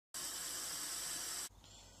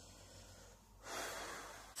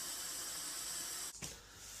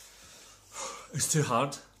It's too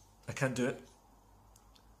hard. I can't do it.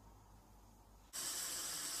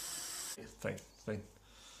 Fine, fine.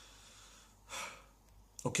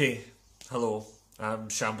 Okay, hello, I'm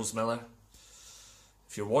Shambles Miller.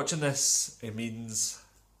 If you're watching this, it means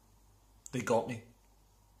they got me.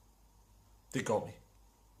 They got me.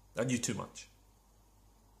 I knew too much.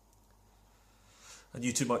 I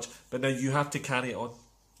knew too much. But now you have to carry it on.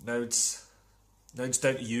 Now it's down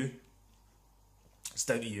to you. It's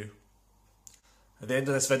down to you. At the end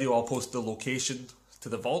of this video, I'll post the location to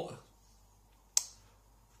the vault,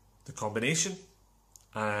 the combination,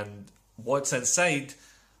 and what's inside.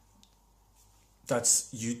 That's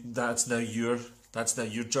you. That's now your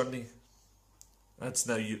journey. That's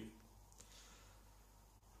now you.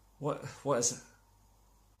 What is it?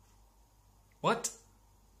 What?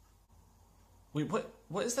 Wait,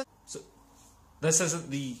 what is that? So this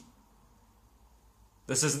isn't the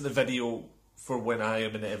video for when I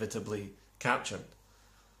am inevitably captured.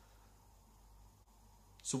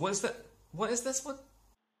 So what is that? What is this one?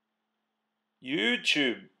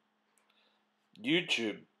 YouTube.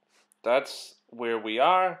 That's where we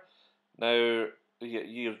are now.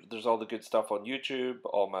 There's all the good stuff on YouTube,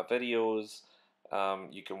 all my videos.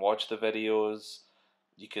 You can watch the videos.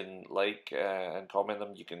 You can like and comment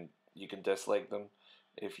them. You can dislike them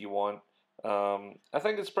if you want. I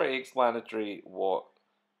think it's pretty explanatory what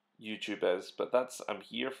YouTube is, but I'm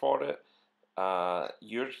here for it.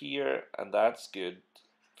 You're here, and that's good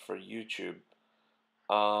for YouTube.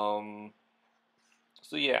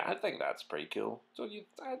 So yeah, I think that's pretty cool. So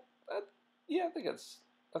yeah,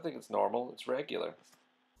 I think it's normal. It's regular.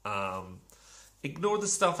 Ignore the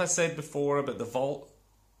stuff I said before about the vault.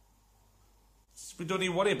 We don't need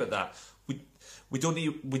to worry about that. We don't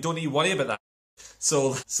need to worry about that.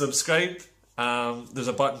 So subscribe. There's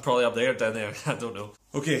a button probably up there, down there. I don't know.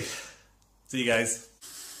 Okay. See you guys.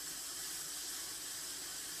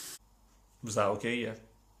 Was that okay? Yeah.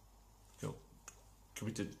 Cool. Can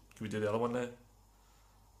we do the other one now?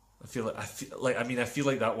 I feel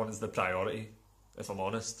like that one is the priority, if I'm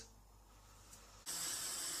honest.